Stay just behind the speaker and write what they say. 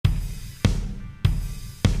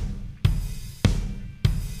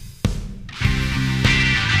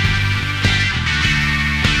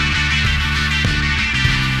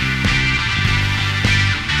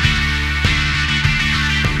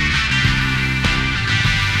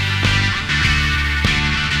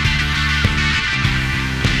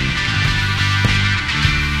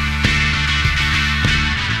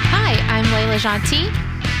Gentil.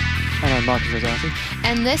 And I'm Marcus Rosati.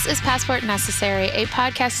 And this is Passport Necessary, a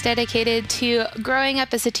podcast dedicated to growing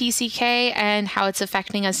up as a TCK and how it's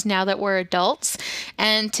affecting us now that we're adults.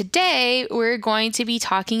 And today we're going to be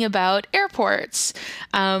talking about airports,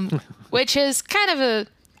 which is kind of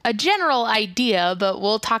a general idea, but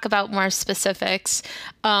we'll talk about more specifics.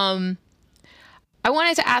 I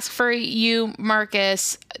wanted to ask for you,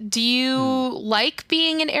 Marcus, do you like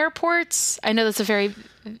being in airports? I know that's a very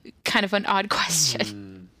kind of an odd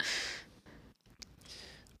question.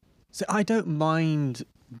 So I don't mind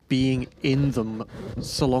being in them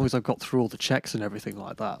so long as I've got through all the checks and everything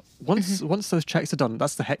like that. Once those checks are done,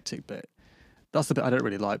 that's the hectic bit. That's the bit I don't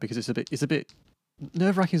really like because it's a bit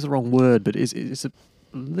nerve-wracking is the wrong word, but it's a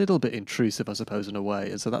little bit intrusive, I suppose, in a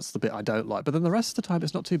way. And so that's the bit I don't like. But then the rest of the time,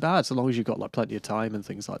 it's not too bad, so long as you've got like plenty of time and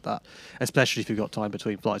things like that. Especially if you've got time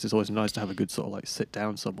between flights, it's always nice to have a good sort of like sit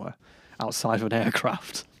down somewhere outside of an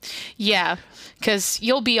aircraft. Yeah, because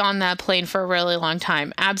you'll be on that plane for a really long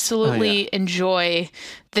time. Absolutely enjoy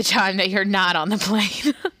the time that you're not on the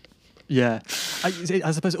plane. Yeah.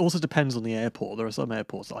 I suppose it also depends on the airport. There are some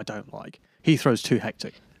airports that I don't like. Heathrow's too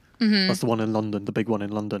hectic. That's the one in London, the big one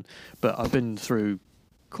in London. But I've been through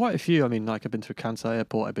quite a few. I mean, like I've been through Kansai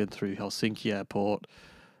Airport, I've been through Helsinki Airport,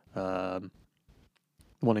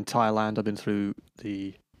 one in Thailand, I've been through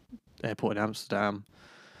the airport in Amsterdam.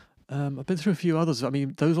 I've been through a few others. I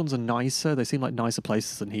mean, those ones are nicer. They seem like nicer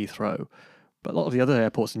places than Heathrow. But a lot of the other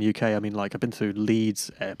airports in the UK, I mean, like I've been through Leeds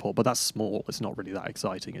Airport, but that's small. It's not really that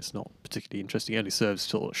exciting. It's not particularly interesting. It only serves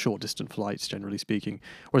sort of short-distance flights, generally speaking.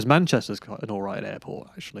 Whereas Manchester's quite an all-right airport,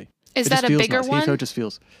 actually. Is that a bigger one? Heathrow just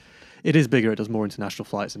feels... It is bigger. It does more international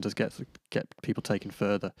flights and does get people taken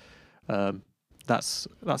further. That's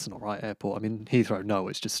an all-right airport. I mean, Heathrow, no,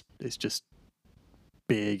 it's just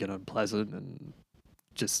big and unpleasant and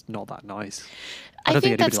just not that nice. I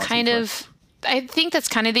think that's kind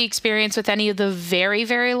of the experience with any of the very,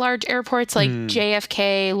 very large airports like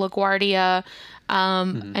JFK, LaGuardia.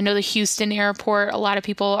 I know the Houston airport, a lot of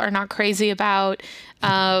people are not crazy about.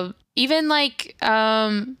 Even like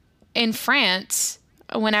in France,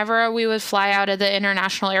 whenever we would fly out of the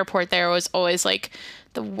international airport, there was always like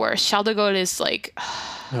the worst. Charles de Gaulle is like...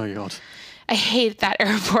 Oh, God. I hate that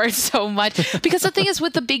airport so much because the thing is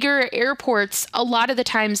with the bigger airports, a lot of the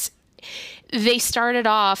times they started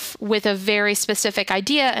off with a very specific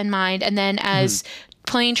idea in mind. And then as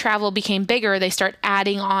plane travel became bigger, they start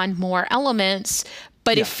adding on more elements,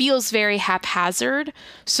 but it feels very haphazard.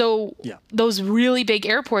 So those really big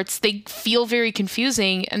airports, they feel very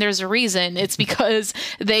confusing. And there's a reason. It's because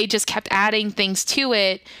they just kept adding things to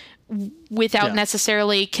it without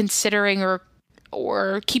necessarily considering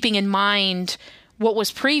or keeping in mind what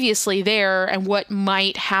was previously there and what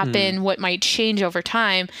might happen, what might change over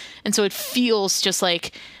time. And so it feels just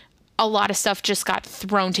like a lot of stuff just got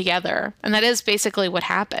thrown together. And that is basically what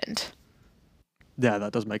happened. Yeah,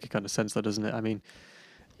 that does make a kind of sense though, doesn't it? I mean,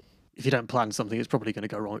 if you don't plan something, it's probably going to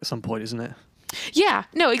go wrong at some point, isn't it? Yeah,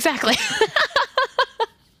 no, exactly.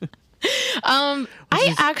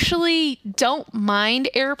 I actually don't mind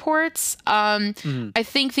airports. I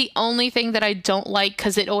think the only thing that I don't like,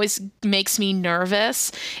 because it always makes me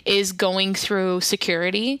nervous, is going through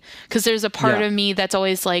security. Because there's a part of me that's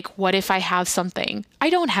always like, what if I have something? I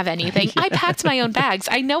don't have anything. I packed my own bags.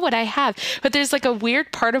 I know what I have. But there's like a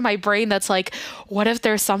weird part of my brain that's like, what if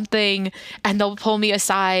there's something and they'll pull me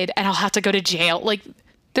aside and I'll have to go to jail? Like,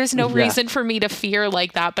 there's no reason for me to fear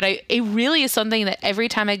like that, but it really is something that every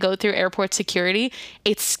time I go through airport security,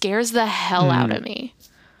 it scares the hell out of me.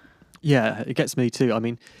 Yeah, it gets me too. I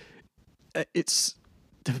mean,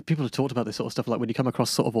 people have talked about this sort of stuff, like when you come across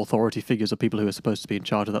sort of authority figures or people who are supposed to be in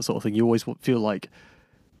charge of that sort of thing, you always feel like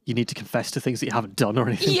you need to confess to things that you haven't done or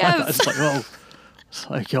anything like that. It's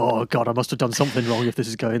like, oh God, I must have done something wrong if this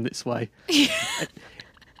is going this way.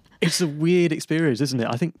 It's a weird experience, isn't it?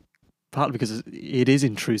 I think partly because it is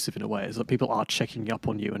intrusive in a way, is that people are checking up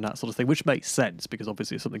on you and that sort of thing, which makes sense because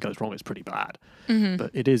obviously if something goes wrong, it's pretty bad.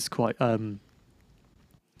 But it is quite,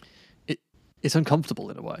 it's uncomfortable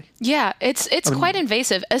in a way. Yeah, it's quite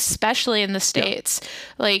invasive, especially in the States.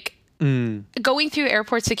 Like going through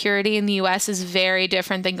airport security in the US is very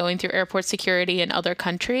different than going through airport security in other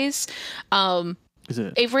countries. Is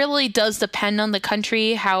it? It really does depend on the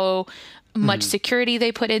country, how much security they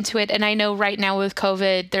put into it. And I know right now with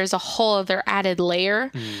COVID, there's a whole other added layer.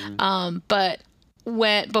 But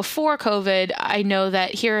before COVID, I know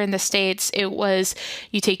that here in the States, it was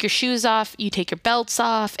you take your shoes off, you take your belts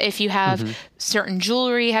off. If you have certain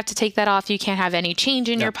jewelry, you have to take that off. You can't have any change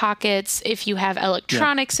in your pockets. If you have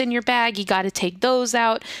electronics in your bag, you got to take those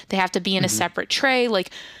out. They have to be in a separate tray.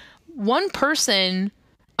 Like one person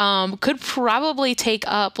could probably take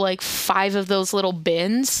up like 5 of those little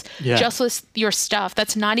bins just with your stuff.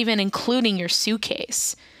 That's not even including your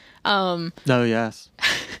suitcase. No, yes.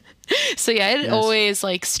 So yeah, it always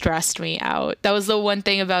like stressed me out. That was the one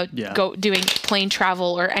thing about doing plane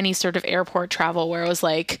travel or any sort of airport travel where I was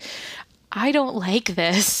like, I don't like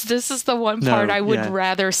this. This is the one part I would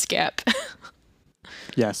rather skip.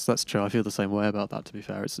 Yes, that's true. I feel the same way about that, to be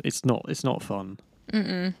fair. It's not fun.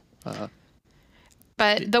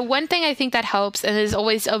 But the one thing I think that helps, and is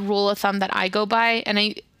always a rule of thumb that I go by,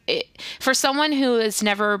 and for someone who has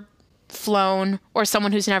never flown or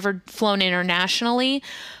someone who's never flown internationally,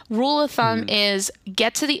 rule of thumb is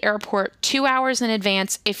get to the airport 2 hours in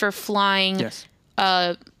advance if you're flying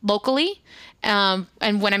locally. And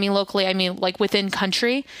when I mean locally, I mean like within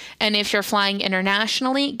country. And if you're flying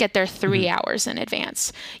internationally, get there 3 hours in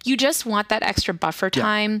advance. You just want that extra buffer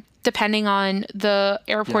time, depending on the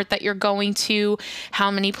airport that you're going to,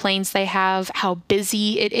 how many planes they have, how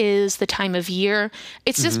busy it is, the time of year.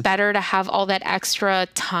 It's just better to have all that extra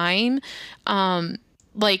time.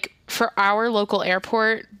 Like for our local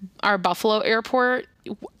airport, our Buffalo airport,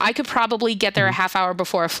 I could probably get there a half hour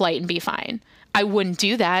before a flight and be fine. I wouldn't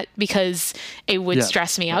do that because it would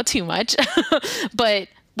stress me out too much. But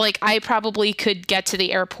like I probably could get to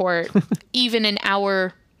the airport even an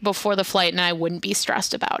hour before the flight and I wouldn't be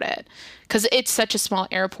stressed about it because it's such a small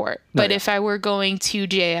airport. But if I were going to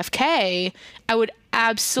JFK, I would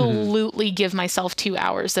absolutely give myself 2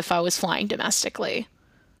 hours if I was flying domestically.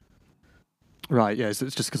 Right, yeah, so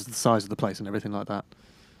it's just because of the size of the place and everything like that.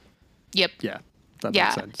 Yep. Yeah. That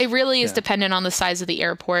makes sense. It really is dependent on the size of the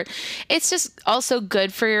airport. It's just also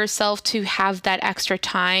good for yourself to have that extra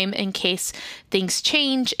time in case things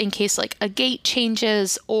change, in case like a gate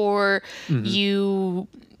changes or you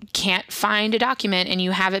can't find a document and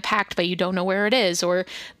you have it packed but you don't know where it is, or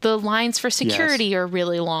the lines for security are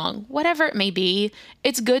really long. Whatever it may be,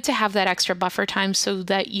 it's good to have that extra buffer time so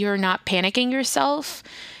that you're not panicking yourself,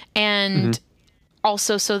 and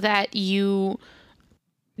also so that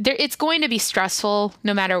it's going to be stressful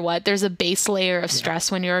no matter what. There's a base layer of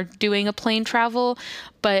stress when you're doing a plane travel,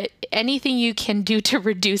 but anything you can do to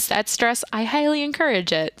reduce that stress, I highly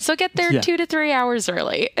encourage it. So get there 2 to 3 hours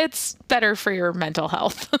early. It's better for your mental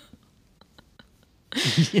health.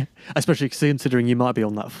 Especially considering you might be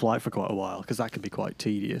on that flight for quite a while, because that can be quite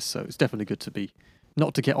tedious. So it's definitely good to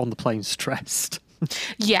not to get on the plane stressed.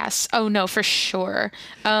 Yes. Oh, no, for sure.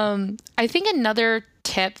 I think another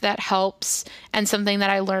tip that helps, and something that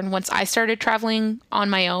I learned once I started traveling on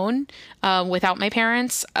my own without my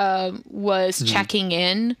parents, was checking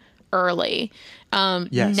in early.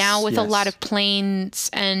 Now with a lot of planes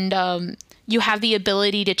and you have the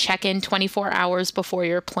ability to check in 24 hours before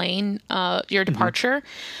your plane, your departure.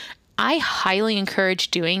 I highly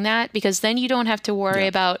encourage doing that because then you don't have to worry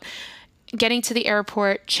about getting to the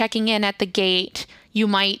airport, checking in at the gate. You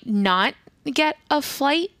might not get a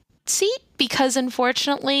flight seat because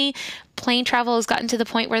unfortunately plane travel has gotten to the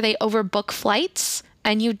point where they overbook flights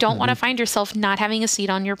and you don't want to find yourself not having a seat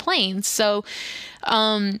on your plane. So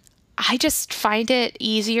I just find it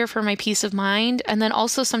easier for my peace of mind. And then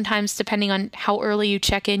also sometimes depending on how early you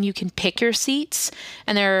check in, you can pick your seats.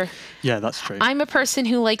 And that's true. I'm a person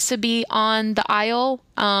who likes to be on the aisle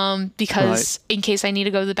because in case I need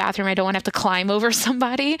to go to the bathroom, I don't want to have to climb over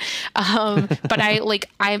somebody. But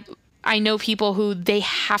I know people who they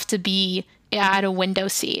have to be at a window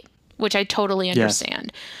seat, which I totally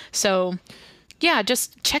understand. So yeah,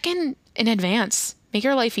 just check in advance. Make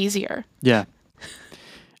your life easier. Yeah.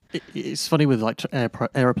 It's funny with like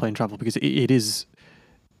aeroplane travel because it is,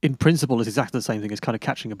 in principle, it's exactly the same thing as kind of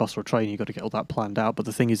catching a bus or a train. You've got to get all that planned out. But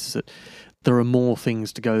the thing is that there are more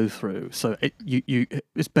things to go through. So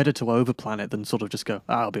it's better to overplan it than sort of just go,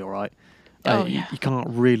 I'll be all right. You can't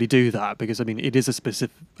really do that because, I mean, it is a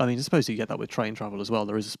specific... I mean, I suppose you get that with train travel as well.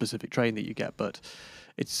 There is a specific train that you get, but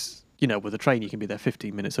it's, with a train you can be there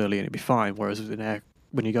 15 minutes early and it'd be fine. Whereas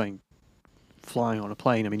when you're going flying on a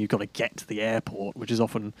plane, I mean, you've got to get to the airport, which is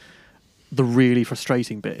often the really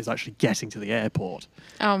frustrating bit, is actually getting to the airport.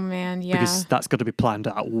 Oh, man, yeah. Because that's got to be planned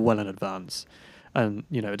out well in advance. And,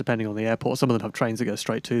 depending on the airport, some of them have trains that go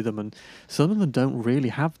straight to them, and some of them don't really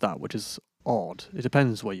have that, which is odd. It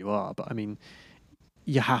depends where you are, but, I mean,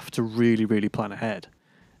 you have to really, really plan ahead.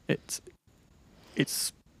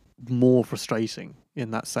 It's more frustrating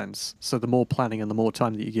in that sense. So the more planning and the more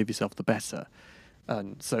time that you give yourself, the better.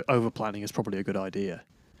 And so over-planning is probably a good idea.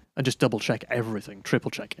 And just double-check everything,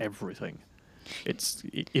 triple-check everything.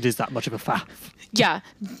 It is that much of a faff. Yeah,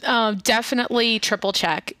 definitely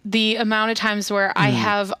triple-check. The amount of times where I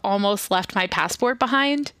have almost left my passport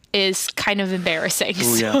behind is kind of embarrassing.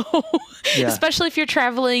 Ooh, yeah. So, Yeah. especially if you're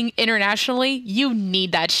traveling internationally, you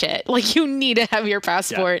need that shit. Like, you need to have your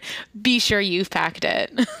passport. Be sure you've packed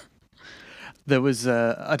it. There was,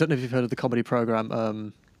 I don't know if you've heard of the comedy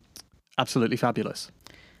program, Absolutely Fabulous.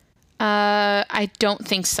 I don't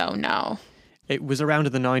think so, no. It was around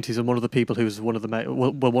in the 90s, and one of the people who was one of the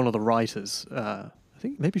one of the writers, I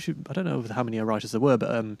think maybe I don't know how many writers there were,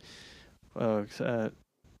 but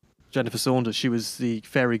Jennifer Saunders, she was the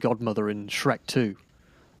fairy godmother in Shrek 2.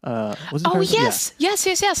 Was it Oh, Fairy- yes. Yeah.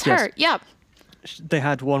 Yes, her. Yep. They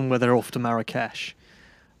had one where they're off to Marrakesh,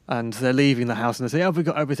 and they're leaving the house, and they say, "Oh, we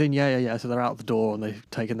got everything." Yeah. So they're out the door, and they've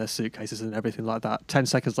taken their suitcases and everything like that. 10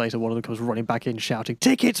 seconds later, one of them comes running back in, shouting,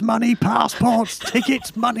 "Tickets, money, passports!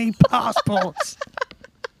 Tickets, money, passports!"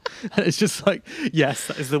 And it's just like, yes,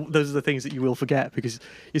 those are the things that you will forget, because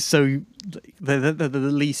it's so they're the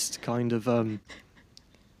least kind of.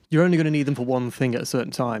 You're only going to need them for one thing at a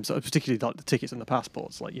certain time. So particularly like the tickets and the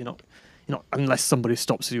passports. Like you're not unless somebody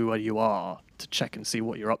stops you where you are to check and see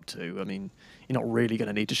what you're up to. I mean, you're not really going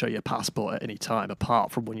to need to show your passport at any time,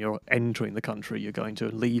 apart from when you're entering the country you're going to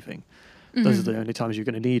and leaving. Mm-hmm. Those are the only times you're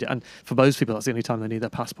going to need it. And for most people, that's the only time they need their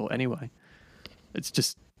passport anyway. It's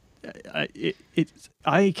just,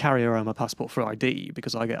 I carry around my passport for ID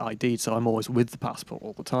because I get ID'd, so I'm always with the passport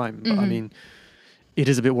all the time. But I mean, it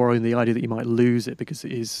is a bit worrying, the idea that you might lose it, because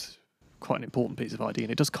it is quite an important piece of ID,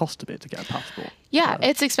 and it does cost a bit to get a passport. Yeah,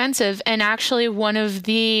 it's expensive. And actually, one of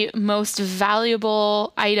the most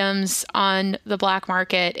valuable items on the black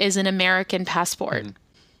market is an American passport.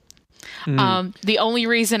 The only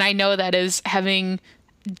reason I know that is having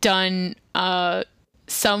done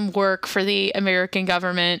some work for the American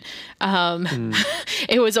government.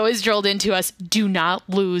 It was always drilled into us, do not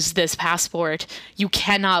lose this passport. You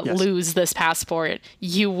cannot lose this passport.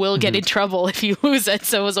 You will get in trouble if you lose it.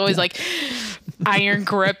 So it was always like iron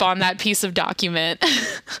grip on that piece of document.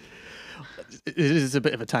 It is a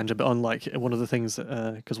bit of a tangent, but unlike one of the things,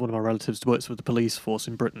 because one of my relatives works with the police force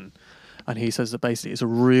in Britain, and he says that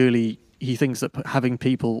basically he thinks that having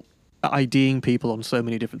people IDing people on so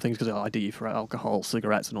many different things, because they'll ID for alcohol,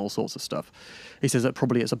 cigarettes, and all sorts of stuff. He says that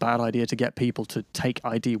probably it's a bad idea to get people to take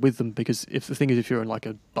ID with them, because if you're in like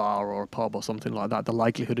a bar or a pub or something like that, the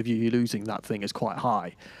likelihood of you losing that thing is quite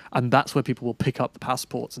high, and that's where people will pick up the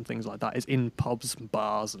passports and things like that. Is in pubs and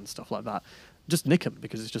bars and stuff like that. Just nick them,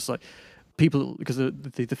 because it's just like people, because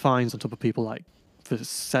the fines on top of people like for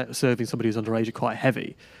serving somebody who's underage are quite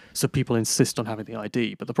heavy. So people insist on having the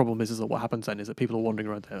ID, but the problem is that what happens then is that people are wandering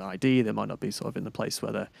around their ID. They might not be sort of in the place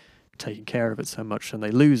where they're taking care of it so much, and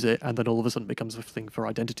they lose it, and then all of a sudden it becomes a thing for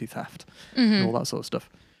identity theft and all that sort of stuff.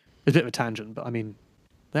 It's a bit of a tangent, but I mean,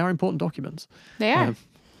 they are important documents. They are.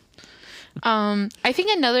 I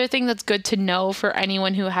think another thing that's good to know for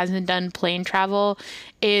anyone who hasn't done plane travel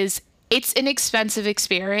is it's an expensive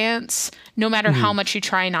experience, no matter how much you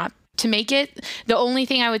try not to make it. The only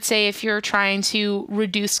thing I would say if you're trying to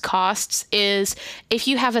reduce costs is if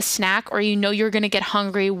you have a snack or you know you're going to get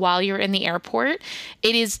hungry while you're in the airport,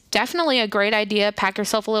 it is definitely a great idea. Pack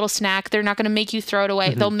yourself a little snack. They're not going to make you throw it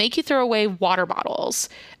away. They'll make you throw away water bottles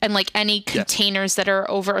and like any containers that are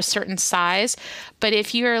over a certain size. But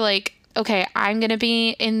if you're like, okay, I'm going to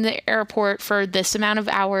be in the airport for this amount of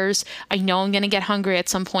hours, I know I'm going to get hungry at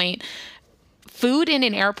some point. Food in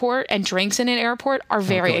an airport and drinks in an airport are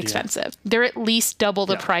very expensive. They're at least double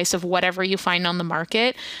the price of whatever you find on the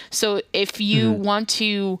market. So if you want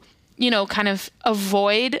to, kind of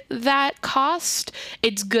avoid that cost,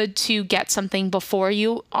 it's good to get something before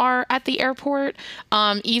you are at the airport.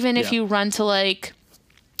 Even if you run to like,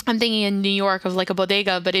 I'm thinking in New York of like a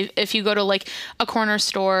bodega, but if you go to like a corner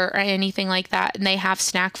store or anything like that and they have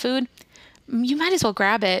snack food, you might as well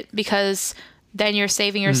grab it, because then you're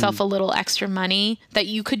saving yourself a little extra money that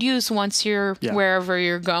you could use once you're wherever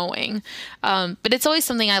you're going. But it's always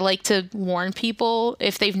something I like to warn people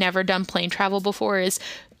if they've never done plane travel before is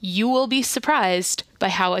you will be surprised by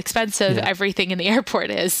how expensive everything in the airport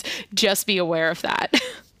is. Just be aware of that.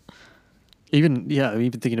 Even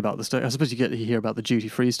thinking about the stuff, I suppose you hear about the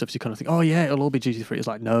duty-free stuff, so you kind of think, oh yeah, it'll all be duty-free. It's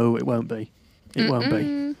like, no, it won't be. It won't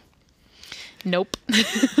be. Nope.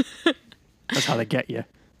 That's how they get you.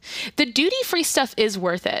 The duty-free stuff is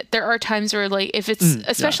worth it. There are times where, like, if it's,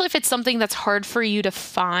 especially if it's something that's hard for you to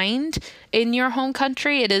find in your home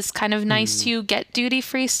country, it is kind of nice to get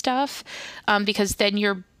duty-free stuff, because then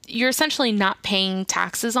you're essentially not paying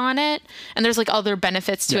taxes on it, and there's like other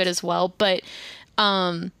benefits to it as well. But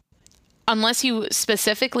unless you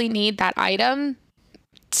specifically need that item,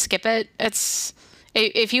 skip it.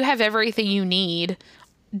 If you have everything you need,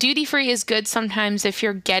 duty-free is good sometimes if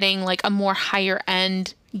you're getting like a more higher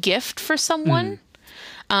end gift for someone.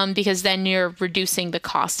 because then you're reducing the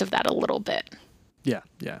cost of that a little bit. Yeah,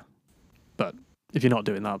 yeah. But if you're not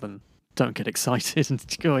doing that, then don't get excited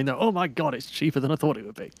and going, oh my God, it's cheaper than I thought it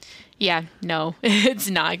would be. Yeah, no, it's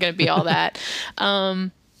not going to be all that.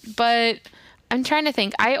 But I'm trying to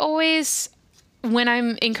think. I always, when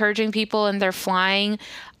I'm encouraging people and they're flying,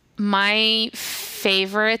 my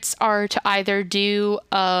favorites are to either do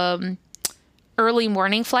early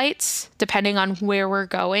morning flights, depending on where we're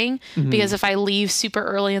going. Because if I leave super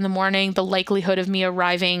early in the morning, the likelihood of me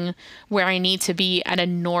arriving where I need to be at a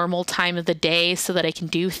normal time of the day so that I can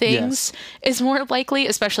do things is more likely,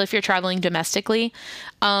 especially if you're traveling domestically.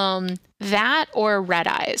 That or red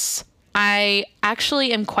eyes. I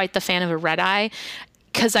actually am quite the fan of a red eye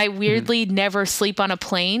because I weirdly never sleep on a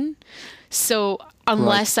plane. So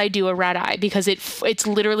unless I do a red eye, because it's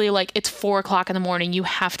literally like it's 4 o'clock in the morning, you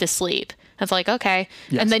have to sleep. It's like, okay.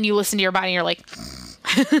 Yes. And then you listen to your body and you're like,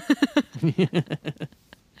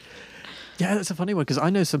 yeah, that's a funny one because I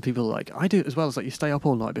know some people like I do it as well. It's like you stay up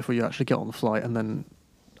all night before you actually get on the flight, and then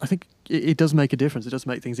I think it does make a difference. It does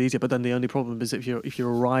make things easier. But then the only problem is if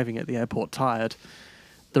you're arriving at the airport tired,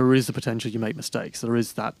 there is the potential you make mistakes. There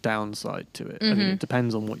is that downside to it. I mean, it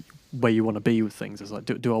depends on where you want to be with things. It's like,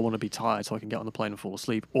 do I want to be tired so I can get on the plane and fall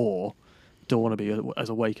asleep, or do I want to be as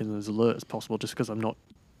awake and as alert as possible? Just because I'm not.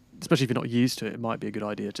 Especially if you're not used to it, it might be a good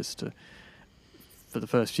idea just to, for the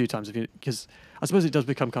first few times, because I suppose it does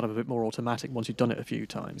become kind of a bit more automatic once you've done it a few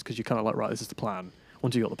times, because you're kind of like, right, this is the plan.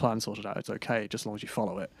 Once you've got the plan sorted out, it's okay, just as long as you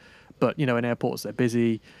follow it. But, in airports, they're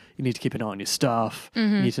busy. You need to keep an eye on your stuff. You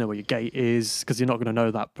need to know where your gate is, because you're not going to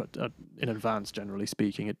know that in advance, generally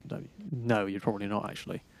speaking. No, you're probably not,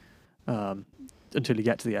 actually, until you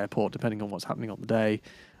get to the airport, depending on what's happening on the day.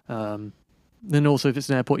 Then also, if it's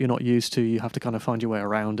an airport you're not used to, you have to kind of find your way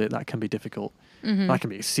around it. That can be difficult. That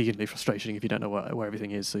can be exceedingly frustrating if you don't know where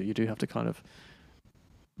everything is. So you do have to kind of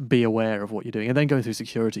be aware of what you're doing. And then going through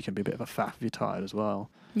security can be a bit of a faff if you're tired as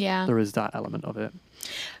well. Yeah. There is that element of it.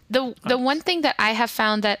 The one thing that I have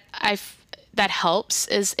found that that helps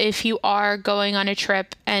is if you are going on a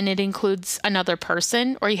trip and it includes another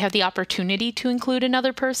person, or you have the opportunity to include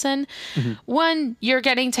another person. One, you're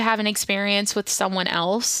getting to have an experience with someone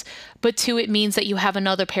else, but two, it means that you have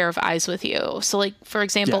another pair of eyes with you. So like, for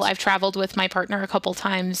example, I've traveled with my partner a couple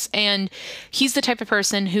times, and he's the type of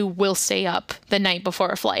person who will stay up the night before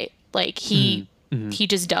a flight. Like he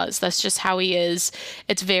just does. That's just how he is.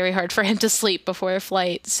 It's very hard for him to sleep before a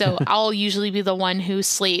flight. So I'll usually be the one who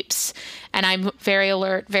sleeps, and I'm very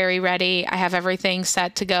alert, very ready. I have everything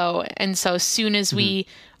set to go. And so as soon as we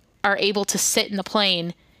are able to sit in the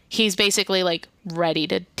plane, he's basically like ready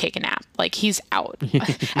to take a nap. Like he's out.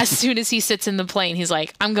 As soon as he sits in the plane, he's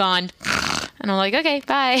like, I'm gone. And I'm like, okay,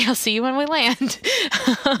 bye. I'll see you when we land.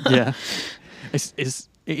 Yeah.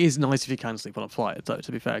 It is nice if you can sleep on a flight, though,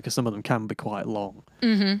 to be fair, because some of them can be quite long.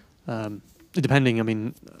 Depending, I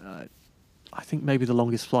mean, I think maybe the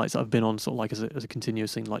longest flights I've been on sort of like as a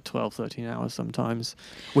continuous thing, like 12, 13 hours sometimes,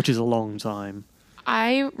 which is a long time.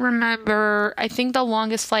 I remember, I think the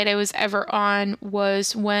longest flight I was ever on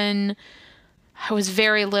was when I was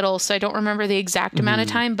very little, so I don't remember the exact amount of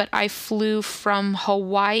time, but I flew from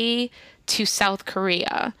Hawaii to South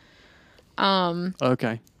Korea.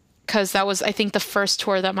 Okay. Because that was, I think, the first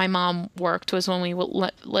tour that my mom worked was when we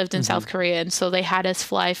lived in South Korea. And so they had us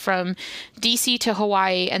fly from DC to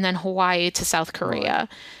Hawaii and then Hawaii to South Korea. Right.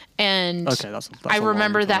 And that's I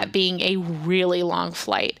remember that being a really long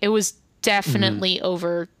flight. It was definitely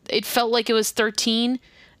over. It felt like it was 13.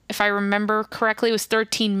 If I remember correctly, it was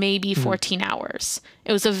 13, maybe 14 hours.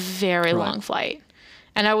 It was a very long flight.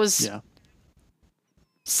 And I was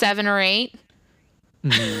 7 or 8.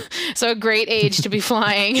 So a great age to be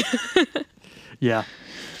flying. Yeah.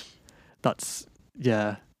 I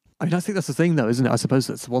mean, I think that's the thing, though, isn't it? I suppose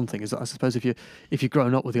that's the one thing. Is that I suppose if you've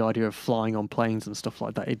grown up with the idea of flying on planes and stuff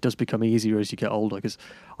like that, it does become easier as you get older. Because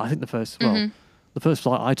I think the first flight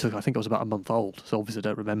I took, I think I was about a month old, so obviously I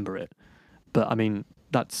don't remember it. But I mean,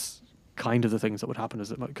 that's kind of the things that would happen, is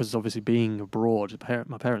that because obviously being abroad,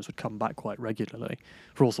 my parents would come back quite regularly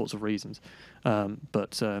for all sorts of reasons. The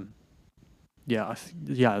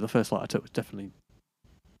first flight I took was definitely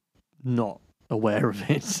not aware of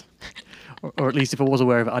it, or at least if I was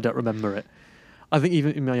aware of it, I don't remember it. I think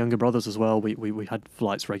even in my younger brothers as well, we had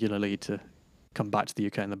flights regularly to come back to the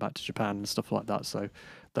UK and then back to Japan and stuff like that, so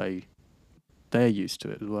they're used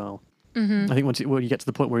to it as well. I think when you get to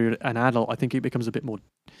the point where you're an adult, I think it becomes a bit more.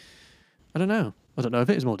 I don't know if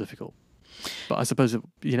it is more difficult, but I suppose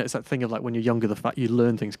it's that thing of like when you're younger, the fact you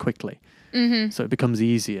learn things quickly, so it becomes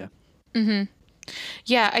easier.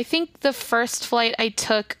 Yeah, I think the first flight I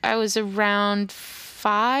took, I was around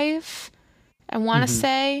 5, I want to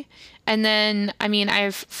say. And then, I mean,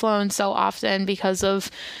 I've flown so often because of,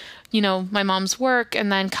 my mom's work, and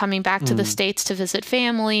then coming back to the States to visit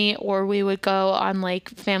family, or we would go on like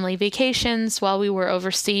family vacations while we were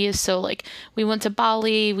overseas. So like we went to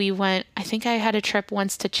Bali, I think I had a trip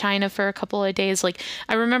once to China for a couple of days. Like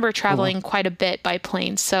I remember traveling quite a bit by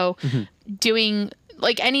plane. So doing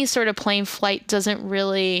like any sort of plane flight doesn't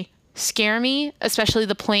really scare me, especially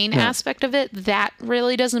the plane aspect of it. That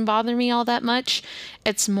really doesn't bother me all that much.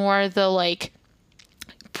 It's more the like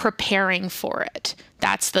preparing for it.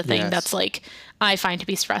 That's the thing that's like I find to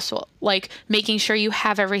be stressful. Like making sure you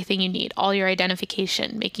have everything you need, all your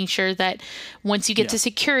identification, making sure that once you get to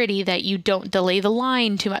security that you don't delay the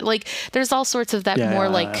line too much. Like there's all sorts of that more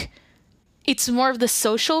like it's more of the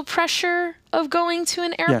social pressure of going to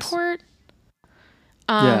an airport.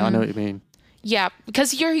 I know what you mean. Yeah,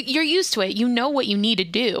 because you're used to it. You know what you need to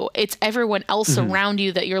do. It's everyone else around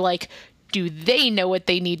you that you're like, do they know what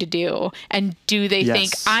they need to do? And do they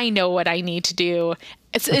think I know what I need to do?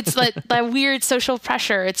 It's that weird social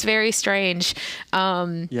pressure. It's very strange.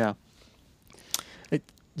 It's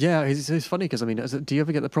funny because, I mean, do you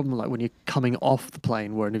ever get the problem like when you're coming off the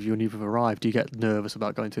plane when you've arrived, do you get nervous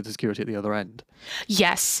about going through the security at the other end?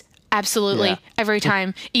 Yes. Absolutely. Every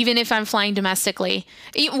time, even if I'm flying domestically.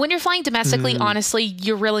 When you're flying domestically, honestly,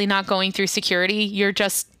 you're really not going through security. You're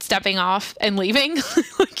just stepping off and leaving.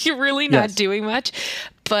 Like you're really not doing much.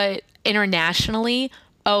 But internationally,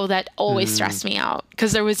 that always stressed me out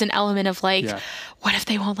because there was an element of like, what if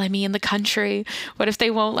they won't let me in the country? What if they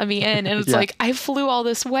won't let me in? And it's like, I flew all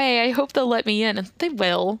this way. I hope they'll let me in. And they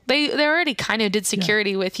will. They already kind of did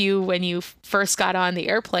security with you when you first got on the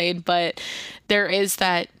airplane, but there is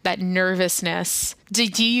that nervousness. Do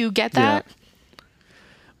you get that?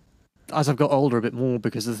 Yeah. As I've got older a bit more,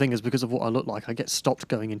 because the thing is, because of what I look like, I get stopped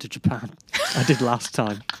going into Japan. I did last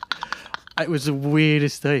time. It was the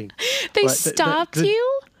weirdest thing. They stopped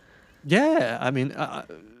you? Yeah. I mean, I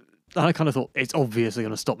kind of thought, it's obviously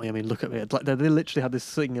going to stop me. I mean, look at me. Like, they literally had this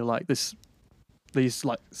thing of like these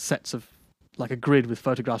like sets of like a grid with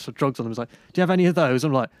photographs of drugs on them. It was like, do you have any of those?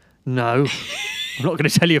 I'm like, no. I'm not going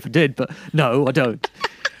to tell you if I did, but no, I don't.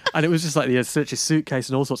 And it was just like such a suitcase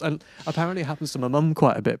and all sorts. And apparently it happens to my mum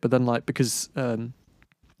quite a bit. But then like, because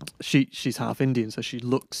she's half Indian, so she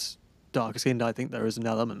looks darker skinned, I think there is an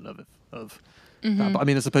element of that. But I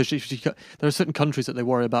mean, I suppose there are certain countries that they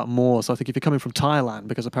worry about more. So I think if you're coming from Thailand,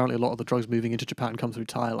 because apparently a lot of the drugs moving into Japan come through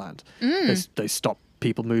Thailand, they stop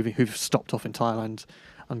people moving who've stopped off in Thailand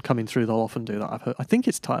and coming through. They'll often do that. I think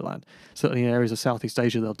it's Thailand. Certainly in areas of Southeast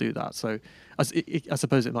Asia, they'll do that. So I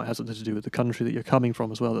suppose it might have something to do with the country that you're coming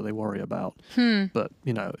from as well that they worry about. But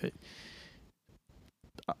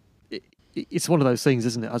it's one of those things,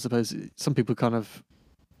 isn't it? I suppose some people kind of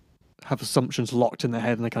have assumptions locked in their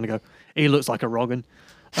head and they kind of go, he looks like a Rogan.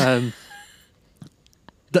 That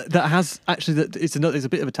has actually, it's a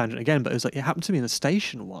bit of a tangent again, but it was like, it happened to me in the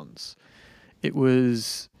station once.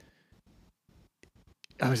 It's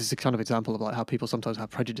a kind of example of like how people sometimes have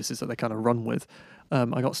prejudices that they kind of run with.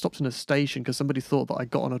 I got stopped in a station because somebody thought that I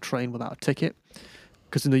got on a train without a ticket.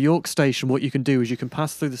 Because in the York station, what you can do is you can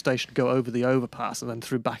pass through the station, go over the overpass, and then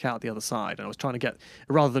through back out the other side. And I was trying to get,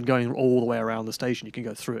 rather than going all the way around the station, you can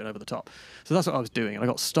go through it and over the top. So that's what I was doing. And I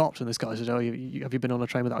got stopped, and this guy said, have you been on a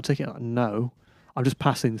train without a ticket? I'm like, no, I'm just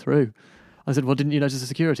passing through. I said, well, didn't you notice the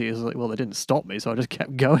security? He was like, well, they didn't stop me, so I just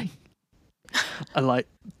kept going.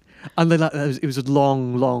 And then it was a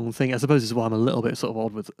long thing. I suppose this is why I'm a little bit sort of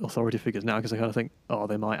odd with authority figures now, because I kind of think,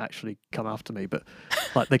 they might actually come after me. But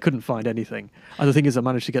like they couldn't find anything. And the thing is, I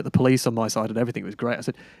managed to get the police on my side and everything. It was great. I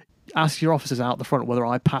said, ask your officers out the front whether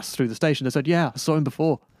I passed through the station. They said, yeah, I saw him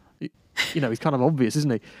before. He's kind of obvious,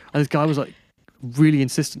 isn't he? And this guy was like really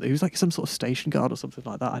insistent. He was like some sort of station guard or something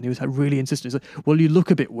like that. And he was like really insistent. He's like, well, you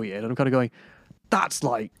look a bit weird. And I'm kind of going, that's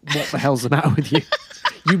like, what the hell's the matter with you?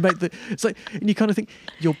 It's like, and you kind of think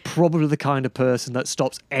you're probably the kind of person that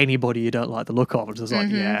stops anybody you don't like the look of. And it's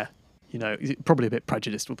like, probably a bit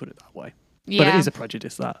prejudiced, we'll put it that way. Yeah. But it is a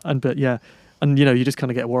prejudice and you just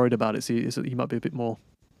kind of get worried about it. So you might be a bit more,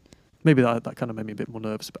 maybe that kind of made me a bit more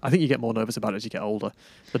nervous. But I think you get more nervous about it as you get older.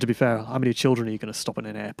 But to be fair, how many children are you going to stop in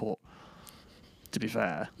an airport? To be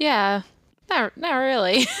fair. Yeah. Not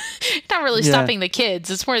really. Not really stopping the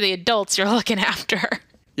kids. It's more the adults you're looking after.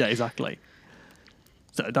 Yeah, exactly.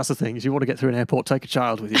 So that's the thing, is you want to get through an airport, take a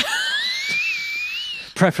child with you.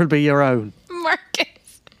 Preferably your own.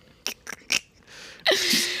 Marcus.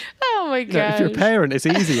 Oh my god. If you're a parent, it's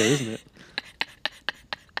easier, isn't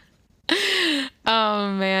it?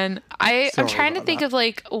 Oh man. I'm trying to think of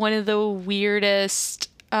like one of the weirdest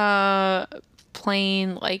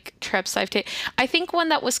plane like trips I've taken. I think one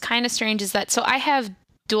that was kind of strange is that, so I have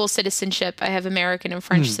dual citizenship. I have American and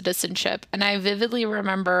French citizenship. And I vividly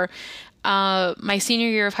remember my senior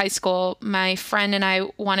year of high school, my friend and I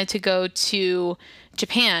wanted to go to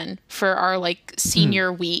Japan for our like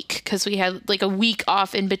senior week, because we had like a week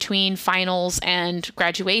off in between finals and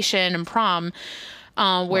graduation and prom,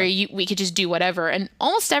 where we could just do whatever. And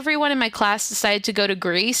almost everyone in my class decided to go to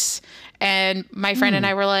Greece. And my friend and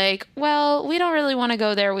I were like, well, we don't really want to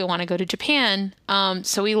go there. We want to go to Japan.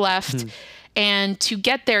 So we left. And to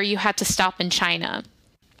get there, you had to stop in China.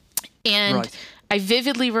 And I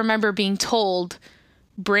vividly remember being told,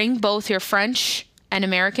 bring both your French and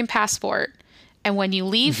American passport. And when you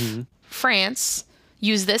leave France,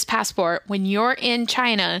 use this passport. When you're in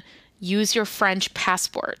China, use your French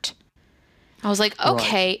passport. I was like,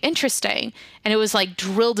 okay, interesting. And it was like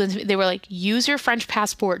drilled into me. They were like, use your French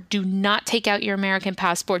passport. Do not take out your American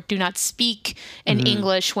passport. Do not speak in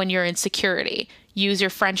English when you're in security. Use your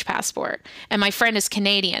French passport. And my friend is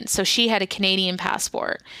Canadian, so she had a Canadian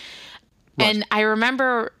passport. And I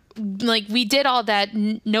remember, like, we did all that,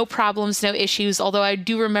 no problems, no issues. Although I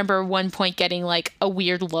do remember one point getting like a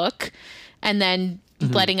weird look and then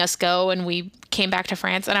letting us go, and we came back to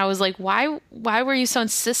France. And I was like, why were you so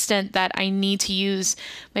insistent that I need to use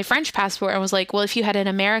my French passport? I was like, well, if you had an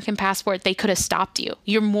American passport, they could have stopped you.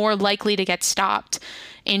 You're more likely to get stopped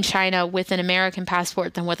in China with an American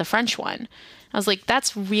passport than with a French one. I was like,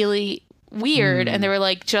 that's really weird. And they were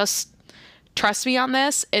like, just trust me on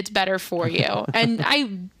this. It's better for you. And I,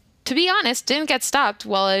 to be honest, didn't get stopped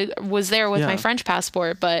while I was there with my French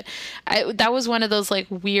passport. But that was one of those like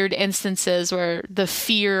weird instances where the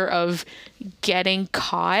fear of getting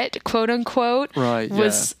caught, quote unquote,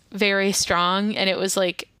 was very strong. And it was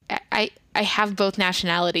like, I have both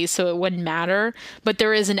nationalities, so it wouldn't matter. But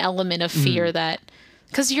there is an element of fear that,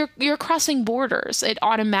 because you're crossing borders, it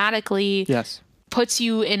automatically puts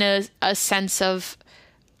you in a sense of,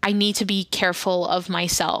 I need to be careful of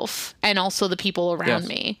myself and also the people around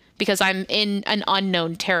me, because I'm in an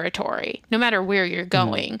unknown territory. No matter where you're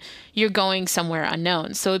going somewhere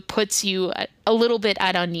unknown. So it puts you a little bit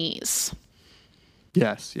at unease.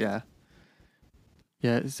 Yes, yeah.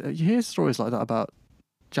 Yeah, you hear stories like that about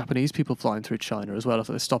Japanese people flying through China as well, if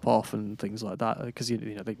they stop off and things like that, because you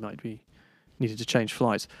know they might be needed to change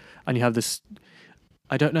flights. And you have this,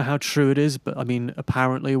 I don't know how true it is, but I mean,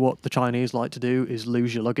 apparently what the Chinese like to do is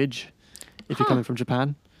lose your luggage if you're coming from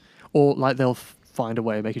Japan. Or like they'll find a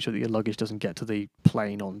way of making sure that your luggage doesn't get to the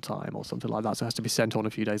plane on time or something like that, so it has to be sent on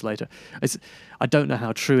a few days later. I don't know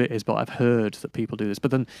how true it is, but I've heard that people do this.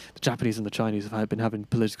 But then the Japanese and the Chinese have been having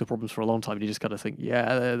political problems for a long time, and you just got to think,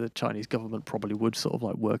 the Chinese government probably would sort of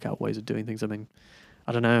like work out ways of doing things. I mean,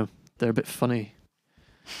 I don't know. They're a bit funny.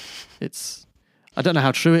 I don't know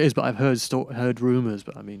how true it is, but I've heard rumors.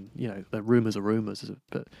 But I mean, you know, the rumors are rumors.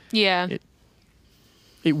 But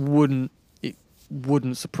it wouldn't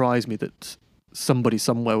surprise me that somebody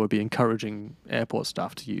somewhere would be encouraging airport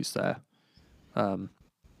staff to use their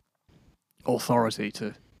authority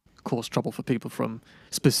to cause trouble for people from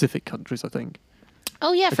specific countries. I think.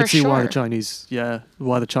 Oh yeah, I for can see sure.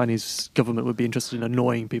 why the Chinese government would be interested in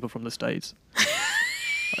annoying people from the States.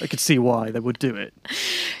 I could see why they would do it.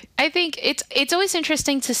 I think it's always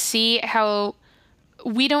interesting to see how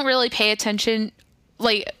we don't really pay attention,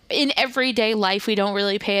 like in everyday life, we don't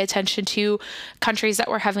really pay attention to countries that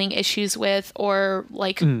we're having issues with, or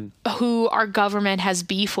like who our government has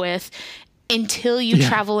beef with, until you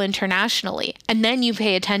travel internationally. And then you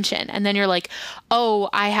pay attention. And then you're like, oh,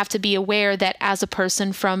 I have to be aware that as a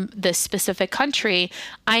person from this specific country,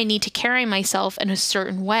 I need to carry myself in a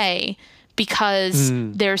certain way, because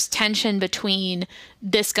there's tension between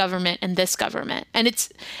this government and this government. And it's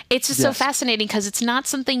just so fascinating, because it's not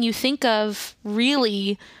something you think of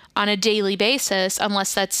really on a daily basis,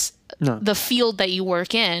 unless that's the field that you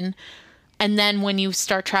work in. And then when you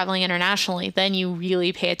start traveling internationally, then you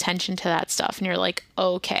really pay attention to that stuff. And you're like,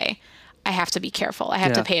 okay, I have to be careful. I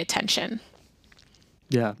have to pay attention.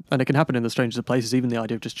 Yeah. And it can happen in the strangest of places. Even the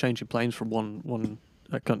idea of just changing planes from one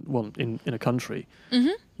in a country,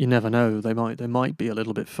 you never know. They might be a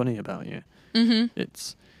little bit funny about you.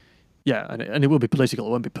 It's and it will be political. It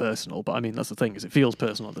won't be personal. But I mean, that's the thing, is it feels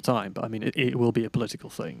personal at the time. But I mean, it will be a political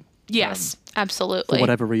thing. Yes, absolutely. For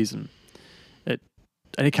whatever reason,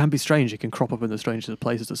 and it can be strange. It can crop up in the strangest of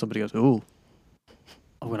places that somebody goes, "Oh,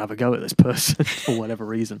 I'm gonna have a go at this person," for whatever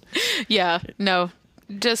reason. Yeah. No.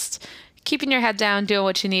 Just keeping your head down, doing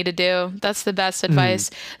what you need to do. That's the best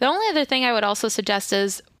advice. The only other thing I would also suggest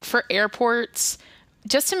is, for airports,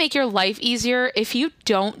 just to make your life easier, if you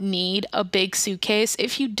don't need a big suitcase,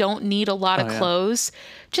 if you don't need a lot of clothes,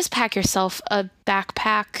 just pack yourself a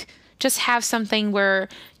backpack. Just have something where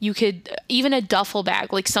you could, even a duffel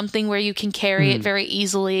bag, like something where you can carry it very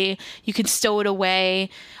easily. You can stow it away.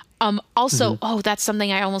 Also, that's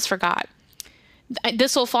something I almost forgot.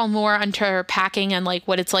 This will fall more under packing and like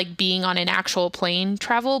what it's like being on an actual plane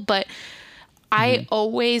travel, but I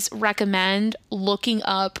always recommend looking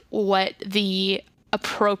up what the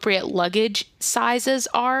appropriate luggage sizes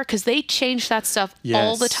are, because they change that stuff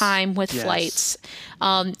all the time with flights.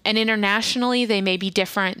 And internationally, they may be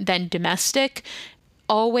different than domestic.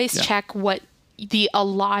 Always check what the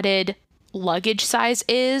allotted luggage size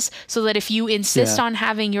is, so that if you insist on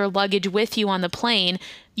having your luggage with you on the plane,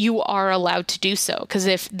 you are allowed to do so. Because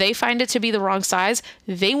if they find it to be the wrong size,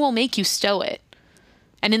 they will make you stow it.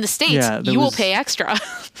 And in the States, you will pay extra.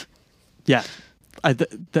 There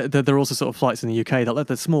are also sort of flights in the UK that let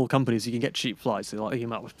the small companies, you can get cheap flights. Like, you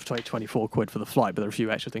might pay 24 quid for the flight, but there are a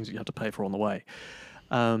few extra things that you have to pay for on the way.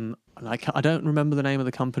 And I don't remember the name of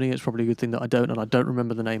the company. It's probably a good thing that I don't. And I don't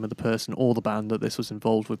remember the name of the person or the band that this was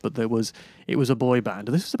involved with, but it was a boy band.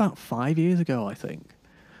 And this was about 5 years ago, I think.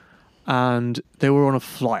 And they were on a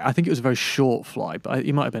flight. I think it was a very short flight, but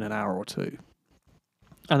it might have been an hour or two.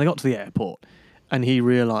 And they got to the airport, and he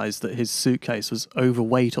realised that his suitcase was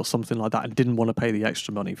overweight or something like that and didn't want to pay the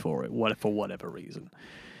extra money for it, for whatever reason.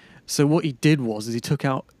 So what he did was he took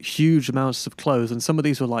out huge amounts of clothes, and some of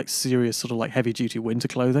these were like serious sort of like heavy-duty winter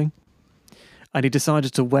clothing, and he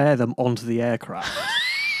decided to wear them onto the aircraft.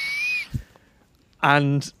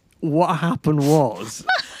 And what happened was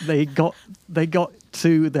they got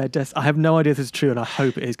to their I have no idea if this is true, and I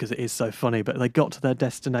hope it is because it is so funny, but they got to their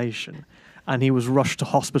destination, and he was rushed to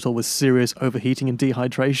hospital with serious overheating and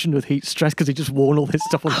dehydration with heat stress because he just worn all this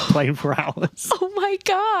stuff on the plane for hours. Oh my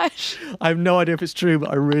gosh. I have no idea if it's true, but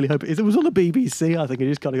I really hope it is. It was on the BBC, I think, and he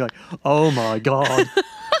just kind of going, oh my God.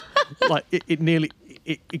 Like,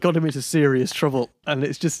 it got him into serious trouble. And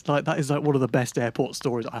it's just like, that is like one of the best airport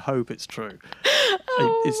stories. I hope it's true.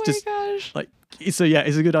 Oh it's my just gosh. like, so yeah,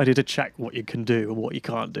 it's a good idea to check what you can do and what you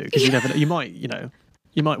can't do. Because you never know, you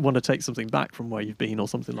might want to take something back from where you've been or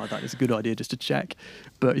something like that. It's a good idea just to check.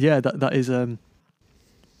 But yeah, that is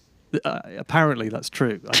apparently that's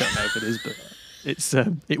true. I don't know if it is, but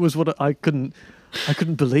it was what I couldn't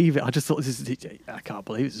believe it. I just thought I can't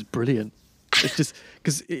believe it. This is brilliant. It's just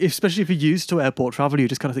because especially if you're used to airport travel, you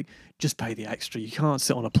just kind of think, just pay the extra. You can't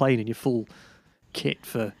sit on a plane in your full kit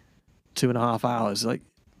for 2.5 hours. Like,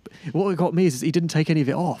 what got me is he didn't take any of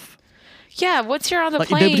it off. Yeah, once you're on the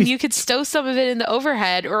plane, you could stow some of it in the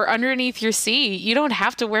overhead or underneath your seat. You don't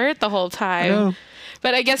have to wear it the whole time.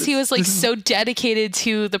 But I guess he was like so dedicated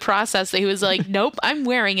to the process that he was like, nope, I'm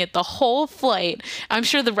wearing it the whole flight. I'm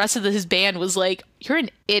sure the rest of his band was like, you're an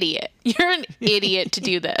idiot. You're an idiot to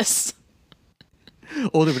do this.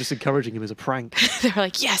 Or they were just encouraging him as a prank. They were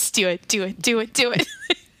like, yes, do it, do it, do it, do it.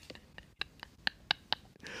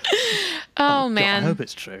 Oh, man. God, I hope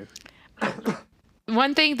it's true.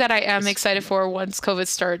 One thing that I am excited for once COVID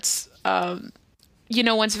starts,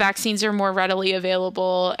 once vaccines are more readily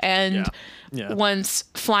available and once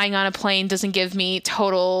flying on a plane doesn't give me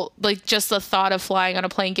total, like just the thought of flying on a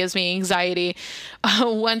plane gives me anxiety.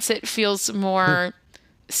 Once it feels more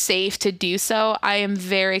safe to do so, I am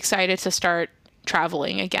very excited to start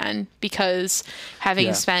traveling again, because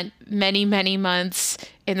having spent many, many months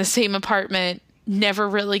in the same apartment, never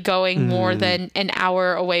really going more than an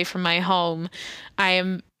hour away from my home, I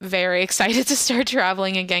am very excited to start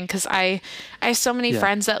traveling again, because I have so many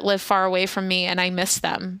friends that live far away from me and I miss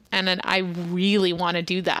them. And then I really want to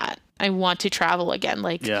do that. I want to travel again,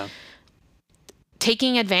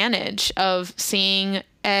 taking advantage of seeing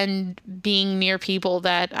and being near people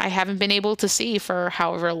that I haven't been able to see for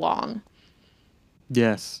however long.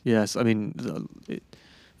 Yes. I mean,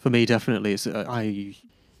 for me, definitely, it's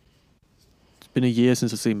been a year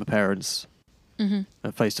since I've seen my parents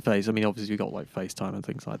face to face. I mean, obviously we got like FaceTime and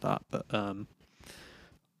things like that, but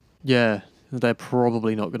they're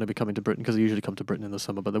probably not going to be coming to Britain, because they usually come to Britain in the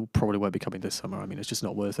summer, but they probably won't be coming this summer. I mean, it's just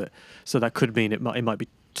not worth it. So that could mean it might be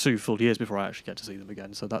 2 full years before I actually get to see them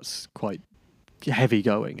again. So that's quite heavy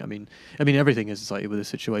going. I mean, everything is like with this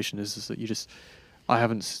situation is that I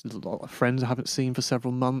haven't a lot of friends I haven't seen for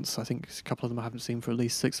several months. I think a couple of them I haven't seen for at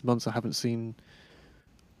least 6 months. I haven't seen.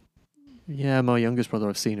 Yeah, my youngest brother,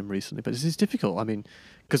 I've seen him recently, but it's difficult. I mean,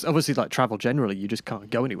 because obviously, like travel generally, you just can't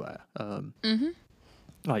go anywhere.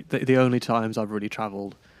 Like the only times I've really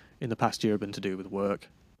travelled in the past year have been to do with work.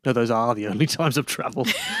 No, those are the only times I've travelled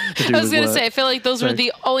to do with work. I was going to say, I feel like those were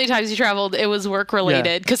the only times you travelled. It was work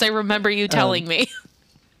related, because I remember you telling me.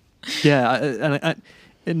 Yeah,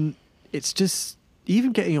 and it's just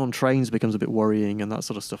even getting on trains becomes a bit worrying and that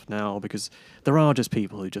sort of stuff now, because there are just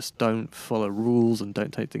people who just don't follow rules and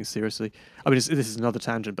don't take things seriously. I mean, this is another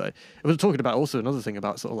tangent, but I was talking about also another thing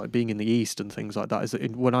about sort of like being in the East and things like that. Is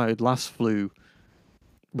that when I last flew,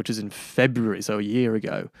 which was in February, so a year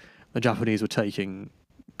ago, the Japanese were taking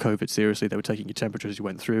COVID seriously. They were taking your temperature as you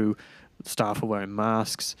went through. Staff were wearing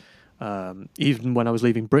masks. Even when I was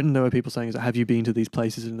leaving Britain, there were people saying, have you been to these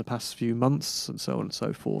places in the past few months, and so on and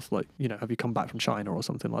so forth? Like, have you come back from China or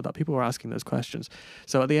something like that? People were asking those questions.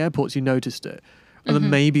 So at the airports, you noticed it. And then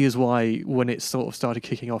maybe is why when it sort of started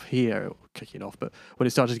kicking off, but when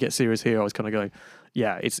it started to get serious here, I was kind of going,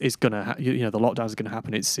 yeah, it's going to, the lockdown is going to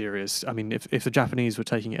happen. It's serious. I mean, if the Japanese were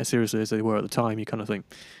taking it as seriously as they were at the time, you kind of think,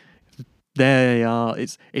 there they are.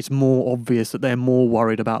 It's more obvious that they're more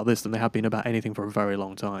worried about this than they have been about anything for a very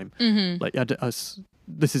long time. Like,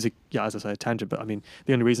 this is as I say, a tangent, but I mean,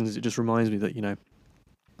 the only reason is it just reminds me that,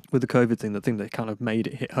 with the COVID thing, the thing that kind of made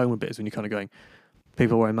it hit home a bit is when you're kind of going,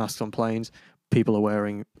 people are wearing masks on planes,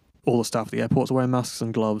 all the staff at the airports are wearing masks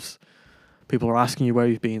and gloves, people are asking you where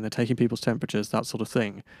you've been, they're taking people's temperatures, that sort of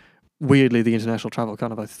thing. Weirdly, the international travel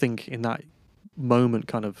kind of, I think, in that moment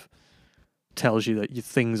kind of tells you that your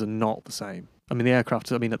things are not the same. I mean, the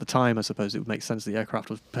aircraft, at the time, I suppose it would make sense the aircraft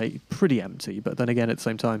was pretty empty, but then again, at the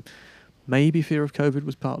same time, maybe fear of COVID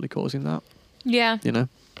was partly causing that. Yeah.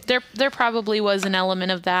 There probably was an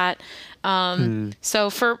element of that. So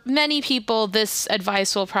for many people, this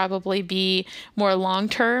advice will probably be more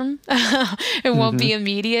long-term. It won't be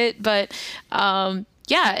immediate, but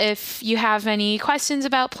yeah, if you have any questions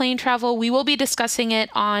about plane travel, we will be discussing it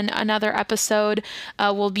on another episode.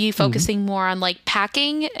 We'll be focusing more on like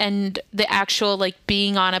packing and the actual like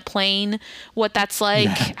being on a plane, what that's like,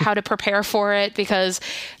 how to prepare for it, because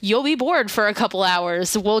you'll be bored for a couple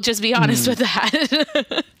hours. We'll just be honest with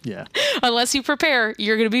that. Yeah. Unless you prepare,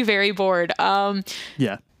 you're going to be very bored.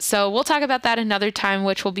 Yeah. So we'll talk about that another time,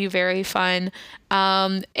 which will be very fun.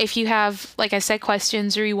 If you have, like I said,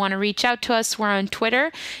 questions or you want to reach out to us, we're on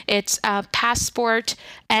Twitter. It's Passport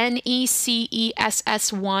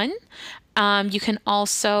NECESS1. You can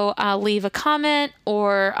also leave a comment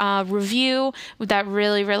or review. That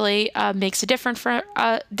really, really makes a difference for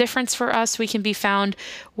us. We can be found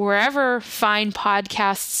wherever fine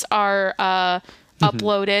podcasts are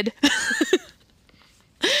uploaded.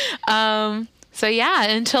 So yeah,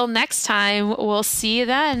 until next time, we'll see you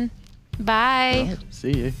then. Bye. Right,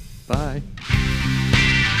 see you. Bye.